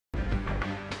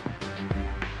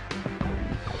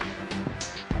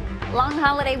Long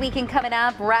holiday weekend coming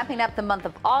up, wrapping up the month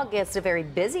of August, a very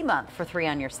busy month for 3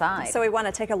 on Your Side. So we want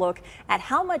to take a look at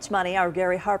how much money our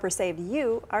Gary Harper saved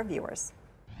you, our viewers.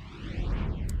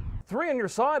 3 on Your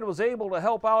Side was able to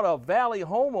help out a Valley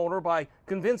homeowner by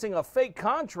convincing a fake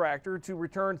contractor to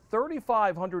return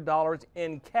 $3,500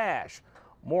 in cash.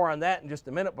 More on that in just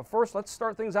a minute, but first let's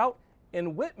start things out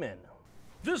in Whitman.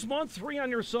 This month, 3 on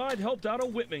Your Side helped out a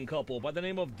Whitman couple by the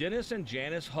name of Dennis and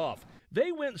Janice Huff.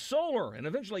 They went solar and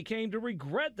eventually came to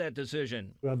regret that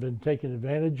decision. I've been taken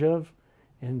advantage of,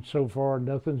 and so far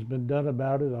nothing's been done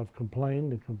about it. I've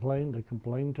complained and complained and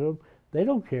complained to them. They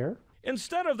don't care.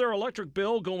 Instead of their electric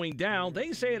bill going down,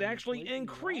 they say it actually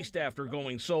increased after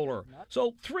going solar.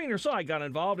 So 3 on Your Side got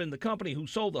involved, and the company who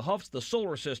sold the Huffs the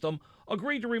solar system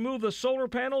agreed to remove the solar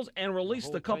panels and release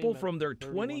the couple from their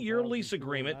 20-year lease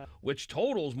agreement, which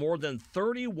totals more than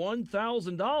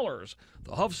 $31,000.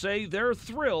 The Huffs say they're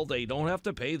thrilled they don't have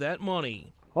to pay that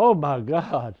money. Oh my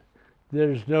God,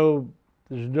 there's no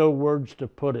words to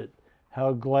put it.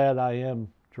 How glad I am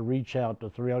to reach out to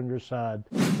 3 on Your Side.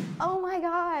 Oh my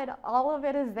God, all of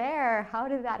it is there. How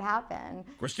did that happen?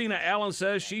 Christina Allen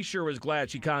says she sure is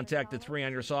glad she contacted 3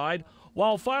 on Your Side.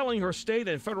 While filing her state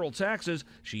and federal taxes,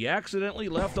 she accidentally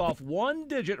left off 1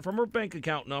 digit from her bank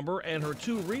account number, and her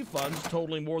 2 refunds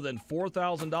totaling more than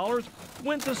 $4,000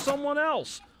 went to someone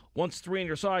else. Once 3 on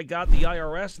Your Side got the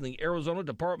IRS and the Arizona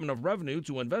Department of Revenue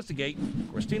to investigate,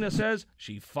 Christina says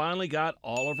she finally got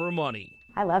all of her money.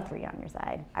 I love 3 on Your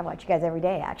Side. I watch you guys every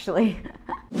day, actually.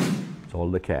 It's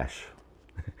all the cash.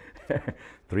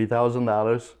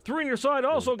 $3,000. 3 on Your Side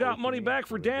also got money back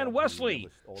for Dan Wesley.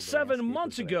 7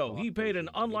 months ago, he paid an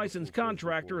unlicensed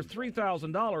contractor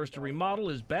 $3,000 to remodel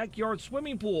his backyard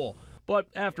swimming pool. But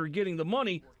after getting the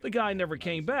money, the guy never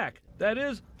came back. That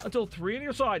is, until 3 on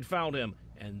Your Side found him.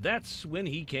 And that's when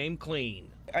he came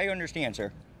clean. I understand,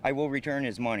 sir. I will return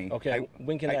his money. Okay,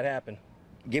 when can that happen?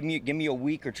 Give me a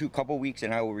week or couple weeks,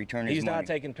 and I will return his money. He's not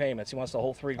taking payments. He wants the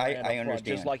whole $3 grand I up front,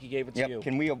 understand. just like he gave it to you.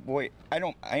 Can we avoid? I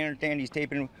understand he's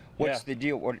taping. What's the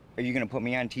deal? What, are you going to put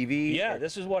me on TV? Yeah,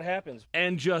 this is what happens.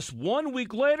 And just 1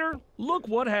 week later, look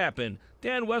what happened.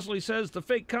 Dan Wesley says the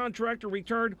fake contractor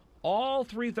returned all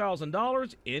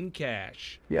 $3,000 in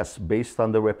cash. Yes, based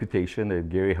on the reputation that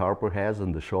Gary Harper has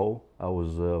on the show, I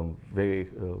was very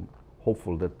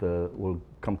hopeful that we'll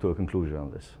come to a conclusion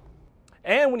on this.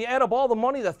 And when you add up all the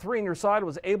money that 3 on Your Side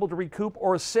was able to recoup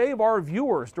or save our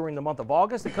viewers during the month of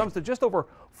August, it comes to just over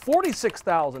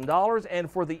 $46,000, and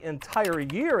for the entire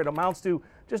year it amounts to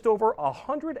just over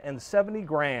 $170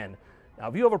 grand. Now,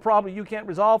 if you have a problem you can't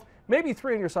resolve, maybe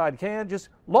 3 on Your Side can. Just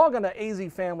log on to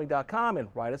azfamily.com and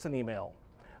write us an email.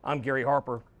 I'm Gary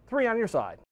Harper, 3 on Your Side.